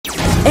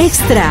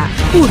Extra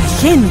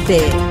urgente.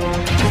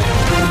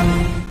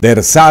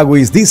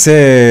 Dersawis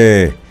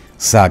dice: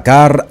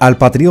 sacar al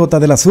patriota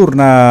de las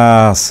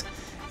urnas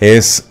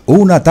es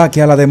un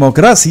ataque a la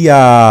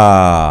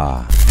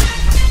democracia.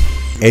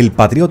 El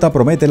patriota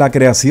promete la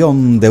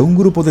creación de un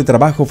grupo de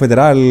trabajo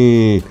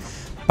federal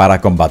para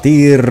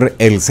combatir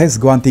el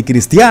sesgo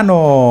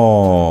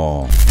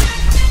anticristiano.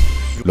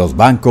 Los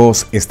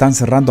bancos están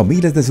cerrando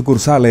miles de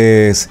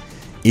sucursales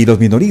y los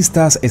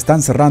minoristas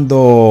están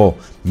cerrando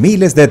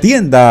miles de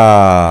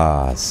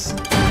tiendas.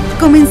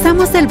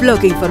 Comenzamos el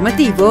bloque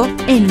informativo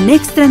en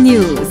Extra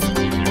News.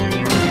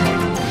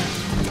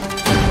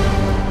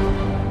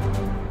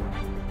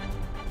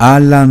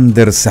 Alan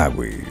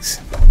Dersawis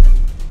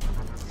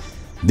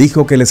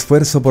dijo que el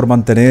esfuerzo por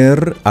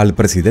mantener al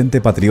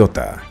presidente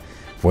patriota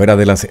fuera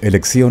de las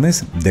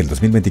elecciones del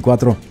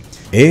 2024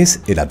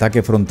 es el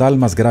ataque frontal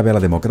más grave a la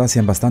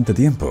democracia en bastante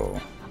tiempo.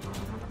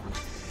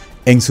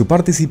 En su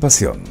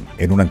participación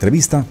en una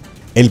entrevista,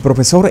 el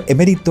profesor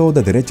emérito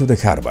de Derecho de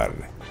Harvard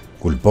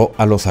culpó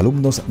a los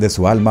alumnos de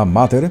su alma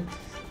mater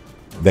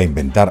de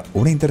inventar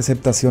una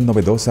interpretación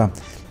novedosa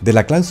de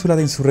la cláusula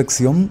de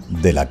insurrección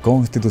de la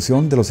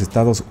Constitución de los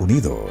Estados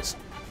Unidos.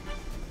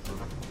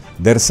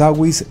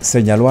 Dersawis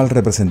señaló al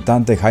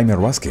representante Jaime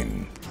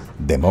Raskin,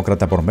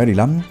 demócrata por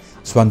Maryland,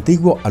 su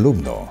antiguo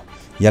alumno,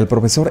 y al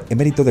profesor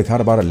emérito de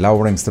Harvard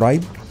Lawrence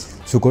Tribe,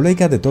 su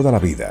colega de toda la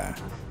vida,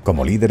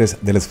 como líderes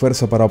del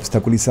esfuerzo para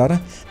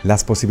obstaculizar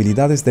las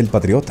posibilidades del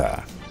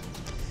patriota.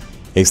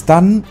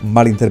 Están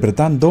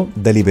malinterpretando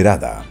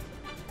deliberada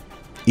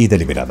y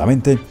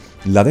deliberadamente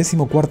la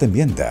 14ª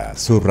enmienda,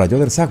 subrayó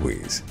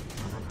Dersawis.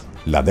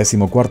 La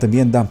 14ª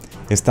enmienda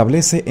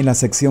establece en la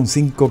sección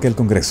 5 que el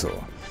Congreso,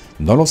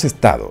 no los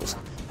estados,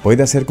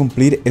 puede hacer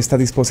cumplir esta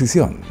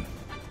disposición.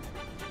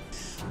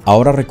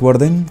 Ahora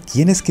recuerden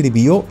quién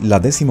escribió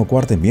la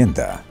 14ª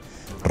enmienda: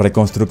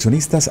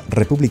 reconstruccionistas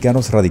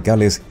republicanos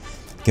radicales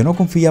que no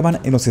confiaban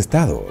en los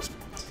estados.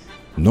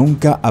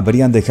 Nunca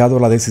habrían dejado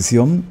la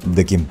decisión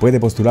de quién puede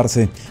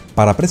postularse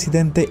para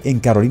presidente en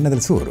Carolina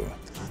del Sur,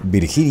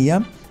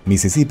 Virginia,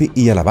 Mississippi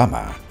y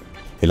Alabama.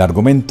 El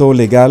argumento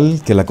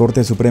legal que la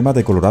Corte Suprema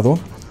de Colorado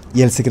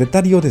y el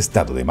secretario de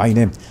Estado de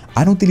Maine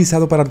han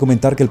utilizado para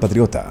argumentar que el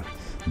patriota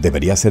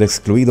debería ser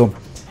excluido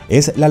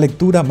es la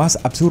lectura más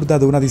absurda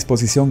de una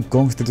disposición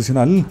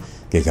constitucional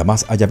que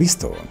jamás haya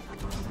visto.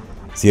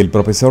 Si el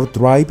profesor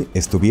Tribe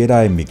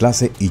estuviera en mi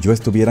clase y yo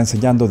estuviera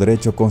enseñando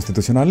derecho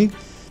constitucional,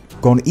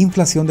 con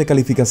inflación de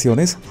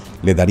calificaciones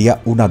le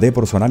daría una D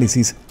por su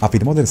análisis,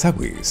 afirmó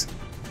Dersawis.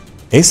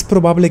 Es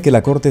probable que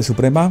la Corte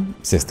Suprema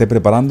se esté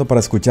preparando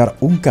para escuchar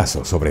un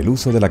caso sobre el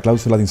uso de la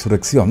cláusula de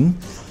insurrección,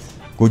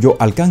 cuyo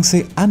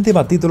alcance han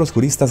debatido los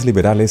juristas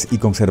liberales y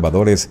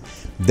conservadores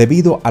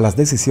debido a las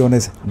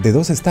decisiones de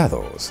 2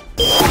 estados.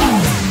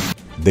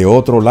 De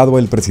otro lado,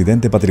 el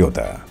presidente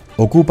patriota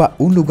ocupa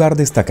un lugar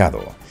destacado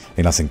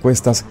en las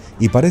encuestas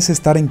y parece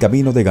estar en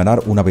camino de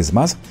ganar una vez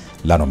más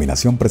la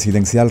nominación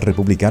presidencial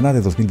republicana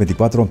de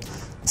 2024,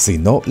 si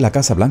no la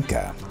Casa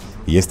Blanca.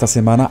 Y esta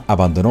semana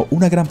abandonó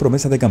una gran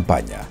promesa de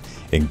campaña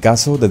en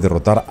caso de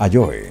derrotar a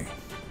Joe.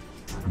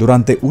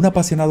 Durante un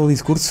apasionado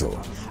discurso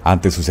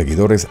ante sus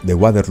seguidores de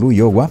Waterloo,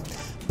 Iowa,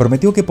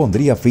 prometió que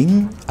pondría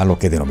fin a lo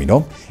que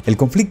denominó el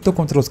conflicto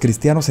contra los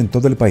cristianos en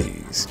todo el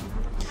país.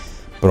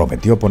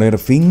 Prometió poner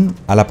fin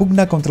a la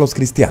pugna contra los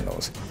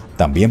cristianos.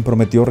 También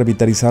prometió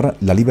revitalizar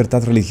la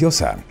libertad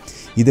religiosa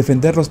y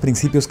defender los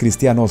principios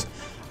cristianos,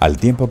 al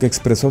tiempo que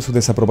expresó su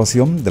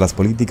desaprobación de las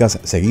políticas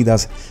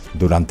seguidas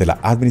durante la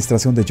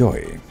administración de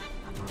Joe.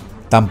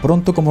 Tan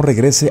pronto como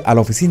regrese a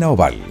la oficina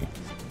oval,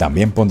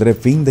 también pondré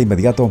fin de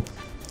inmediato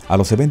a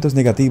los eventos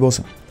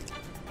negativos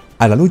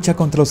a la lucha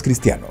contra los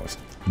cristianos,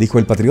 dijo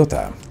el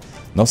patriota.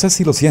 No sé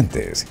si lo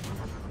sientes.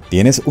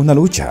 Tienes una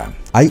lucha.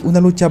 Hay una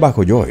lucha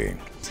bajo Joe.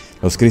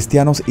 Los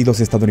cristianos y los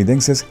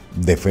estadounidenses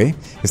de fe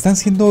están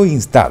siendo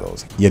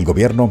instados y el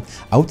gobierno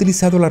ha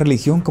utilizado la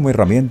religión como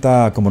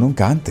herramienta como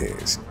nunca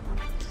antes.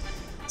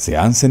 Se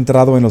han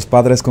centrado en los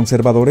padres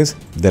conservadores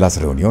de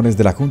las reuniones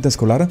de la junta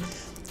escolar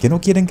que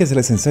no quieren que se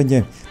les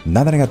enseñe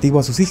nada negativo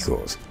a sus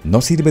hijos.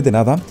 No sirve de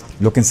nada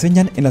lo que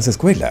enseñan en las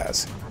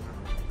escuelas.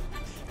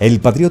 El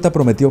patriota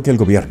prometió que el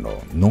gobierno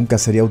nunca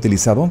sería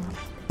utilizado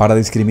para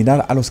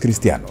discriminar a los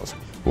cristianos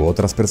u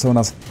otras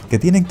personas que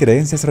tienen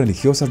creencias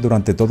religiosas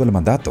durante todo el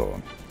mandato.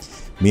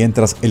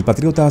 Mientras el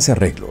patriota hace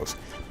arreglos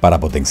para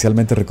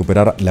potencialmente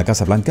recuperar la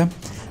Casa Blanca,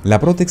 la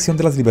protección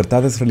de las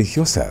libertades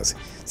religiosas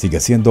sigue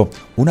siendo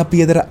una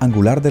piedra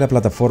angular de la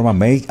plataforma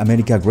Make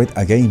America Great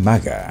Again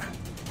MAGA.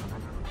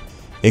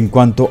 En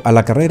cuanto a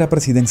la carrera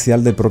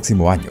presidencial del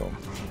próximo año,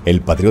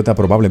 el patriota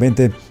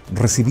probablemente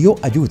recibió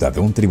ayuda de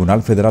un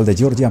tribunal federal de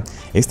Georgia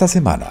esta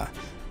semana,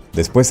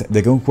 después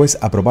de que un juez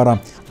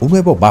aprobara un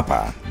nuevo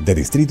mapa de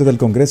distrito del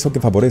Congreso que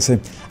favorece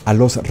a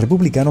los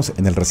republicanos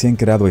en el recién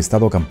creado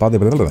estado campado de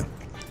BREZNER.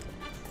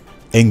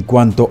 En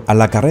cuanto a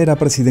la carrera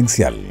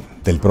presidencial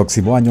del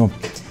próximo año,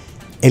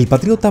 el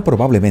patriota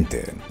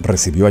probablemente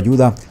recibió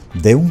ayuda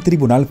de un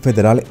tribunal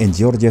federal en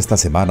Georgia esta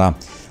semana,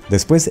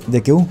 después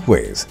de que un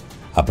juez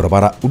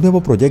aprobará un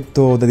nuevo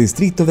proyecto de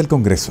distrito del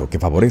Congreso que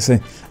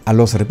favorece a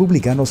los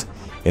republicanos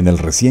en el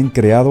recién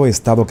creado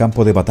estado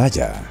campo de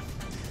batalla.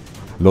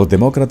 Los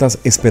demócratas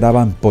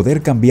esperaban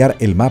poder cambiar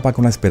el mapa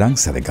con la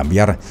esperanza de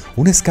cambiar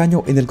un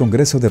escaño en el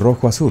Congreso de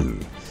rojo-azul,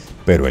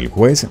 pero el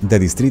juez de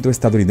distrito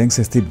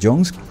estadounidense Steve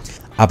Jones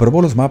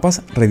aprobó los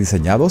mapas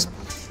rediseñados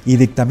y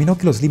dictaminó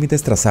que los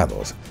límites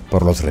trazados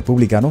por los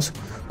republicanos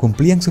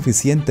cumplían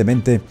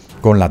suficientemente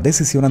con la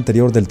decisión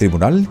anterior del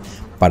tribunal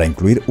para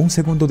incluir un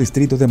segundo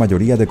distrito de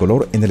mayoría de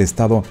color en el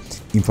estado,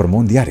 informó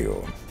un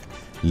diario.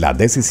 La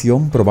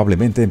decisión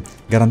probablemente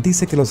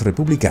garantice que los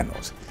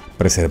republicanos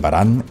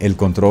preservarán el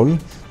control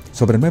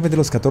sobre 9 de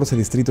los 14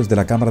 distritos de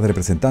la Cámara de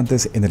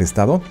Representantes en el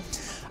estado,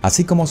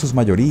 así como sus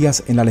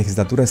mayorías en la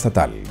legislatura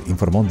estatal,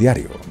 informó un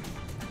diario.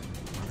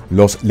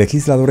 Los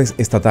legisladores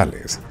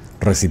estatales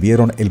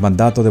recibieron el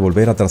mandato de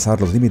volver a trazar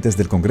los límites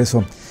del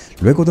Congreso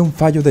luego de un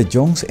fallo de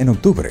Jones en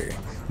octubre,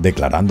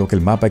 declarando que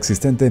el mapa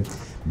existente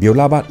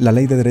violaba la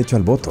ley de derecho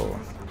al voto.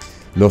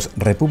 Los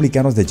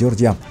republicanos de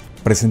Georgia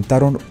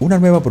presentaron una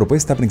nueva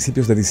propuesta a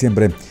principios de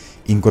diciembre,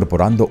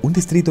 incorporando un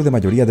distrito de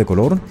mayoría de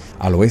color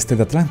al oeste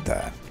de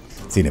Atlanta.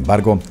 Sin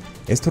embargo,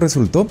 esto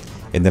resultó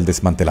en el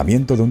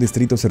desmantelamiento de un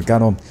distrito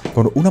cercano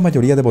con una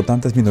mayoría de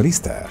votantes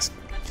minoristas.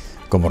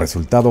 Como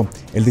resultado,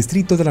 el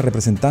distrito de la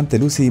representante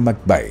Lucy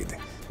McBride,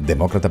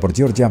 demócrata por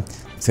Georgia,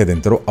 se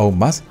adentró aún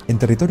más en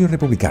territorio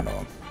republicano.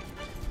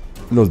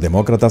 Los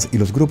demócratas y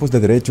los grupos de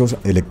derechos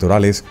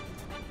electorales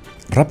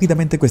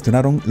rápidamente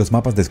cuestionaron los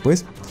mapas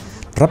después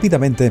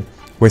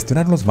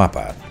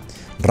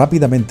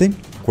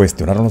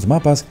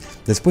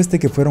de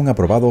que fueron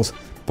aprobados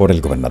por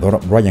el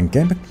gobernador Brian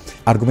Kemp,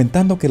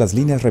 argumentando que las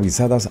líneas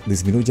revisadas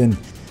disminuyen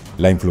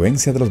la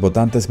influencia de los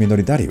votantes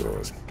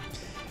minoritarios.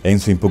 En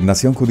su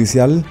impugnación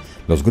judicial,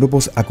 los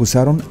grupos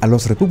acusaron a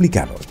los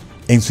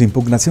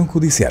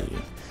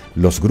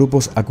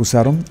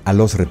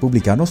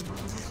republicanos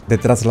de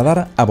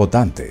trasladar a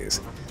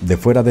votantes de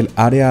fuera del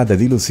área de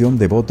dilución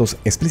de votos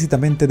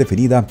explícitamente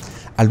definida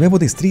al nuevo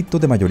distrito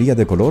de mayoría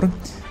de color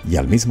y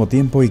al mismo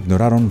tiempo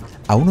ignoraron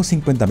a unos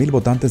 50,000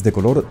 votantes de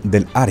color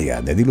del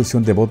área de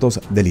dilución de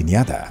votos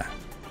delineada.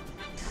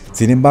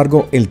 Sin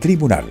embargo, el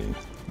tribunal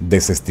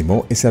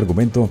desestimó ese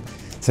argumento,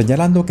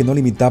 señalando que no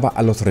limitaba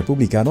a los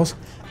republicanos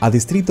a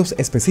distritos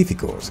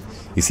específicos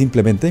y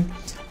simplemente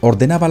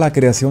ordenaba la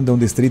creación de un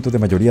distrito de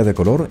mayoría de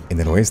color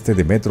en el oeste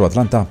de Metro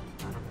Atlanta,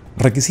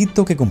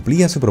 requisito que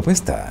cumplía su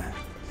propuesta.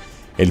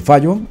 El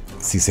fallo,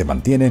 si se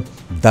mantiene,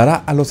 dará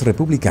a los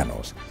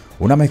republicanos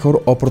una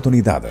mejor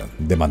oportunidad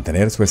de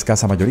mantener su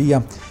escasa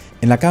mayoría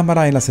en la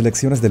Cámara en las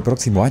elecciones del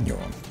próximo año.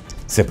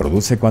 Se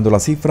produce cuando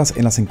las cifras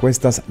en las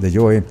encuestas de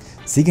Eeuu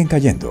siguen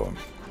cayendo.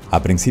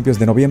 A principios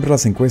de noviembre,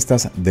 las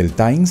encuestas del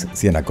Times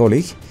Siena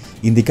College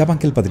indicaban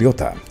que el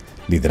patriota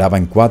lideraba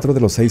en 4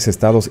 de los 6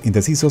 estados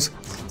indecisos.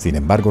 Sin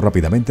embargo,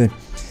 rápidamente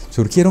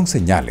surgieron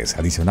señales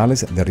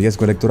adicionales de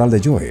riesgo electoral de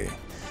Eeuu.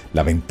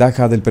 La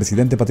ventaja del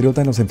presidente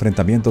patriota en los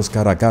enfrentamientos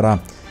cara a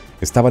cara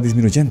estaba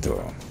disminuyendo.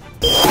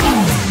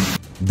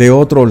 De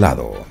otro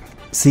lado,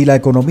 si la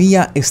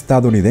economía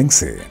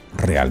estadounidense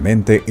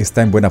realmente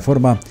está en buena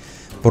forma,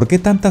 ¿por qué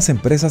tantas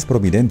empresas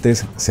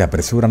prominentes se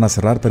apresuran a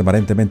cerrar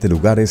permanentemente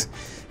lugares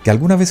que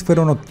alguna vez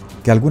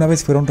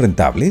fueron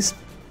rentables?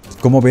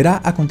 Como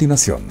verá a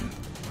continuación,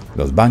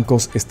 los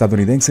bancos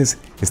estadounidenses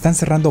están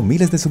cerrando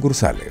miles de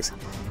sucursales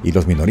y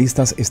los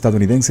minoristas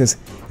estadounidenses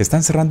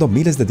están cerrando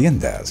miles de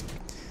tiendas.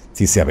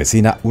 Si se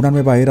avecina una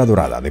nueva era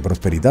dorada de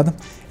prosperidad,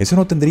 eso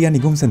no tendría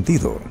ningún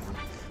sentido.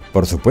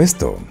 Por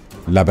supuesto,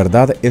 la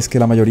verdad es que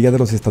la mayoría de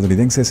los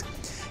estadounidenses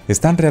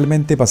están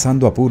realmente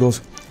pasando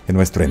apuros en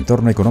nuestro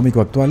entorno económico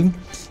actual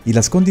y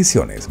las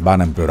condiciones van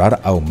a empeorar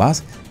aún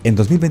más en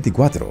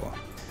 2024.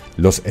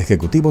 Los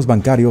ejecutivos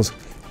bancarios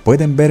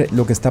pueden ver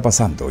lo que está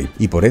pasando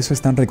y por eso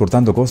están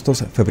recortando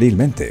costos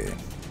febrilmente.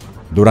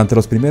 Durante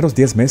los primeros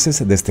 10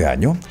 meses de este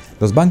año,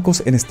 los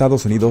bancos en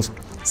Estados Unidos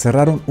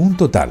cerraron un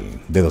total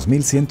de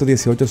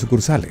 2.118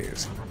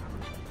 sucursales.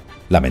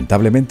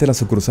 Lamentablemente, las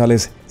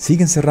sucursales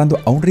siguen cerrando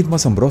a un ritmo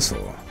asombroso.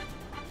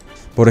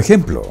 Por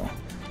ejemplo,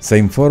 se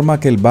informa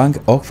que el Bank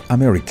of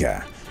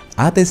America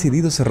ha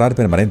decidido cerrar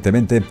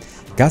permanentemente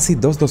casi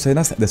 2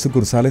 docenas de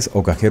sucursales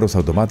o cajeros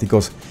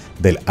automáticos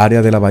del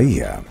área de la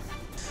Bahía.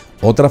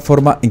 Otra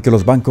forma en que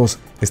los bancos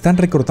están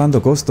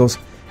recortando costos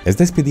es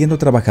despidiendo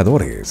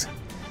trabajadores.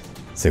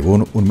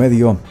 Según un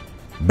medio,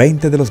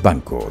 20 de los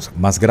bancos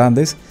más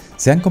grandes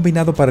se han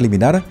combinado para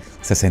eliminar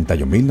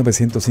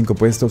 61.905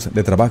 puestos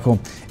de trabajo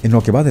en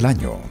lo que va del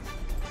año.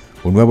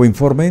 Un nuevo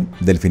informe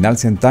del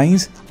Financial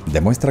Times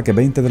demuestra que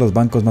 20 de los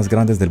bancos más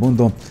grandes del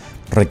mundo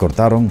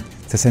recortaron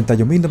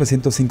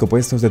 61.905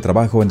 puestos de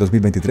trabajo en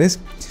 2023,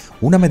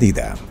 una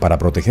medida para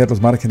proteger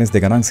los márgenes de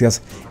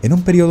ganancias en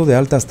un periodo de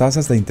altas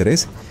tasas de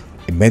interés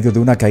en medio de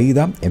una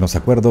caída en los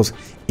acuerdos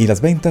y las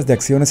ventas de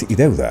acciones y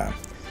deuda.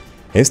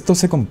 Esto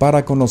se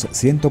compara con los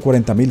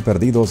 140.000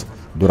 perdidos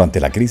durante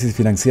la crisis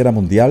financiera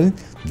mundial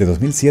de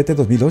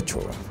 2007-2008.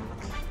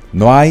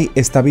 No hay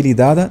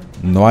estabilidad,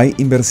 no hay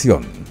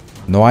inversión,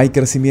 no hay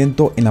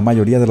crecimiento en la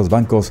mayoría de los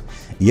bancos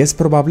y es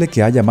probable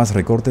que haya más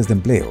recortes de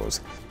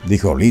empleos,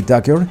 dijo Lee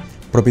Tucker,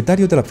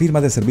 propietario de la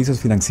firma de servicios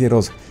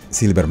financieros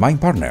Silvermine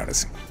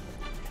Partners.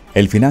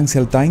 El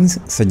Financial Times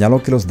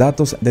señaló que los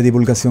datos de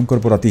divulgación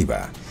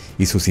corporativa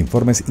y sus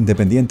informes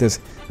independientes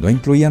no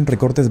incluían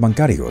recortes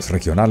bancarios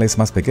regionales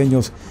más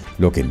pequeños,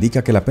 lo que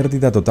indica que la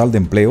pérdida total de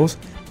empleos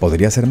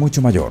podría ser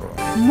mucho mayor.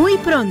 Muy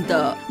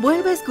pronto,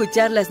 vuelve a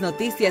escuchar las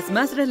noticias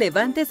más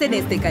relevantes en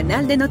este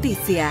canal de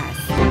noticias.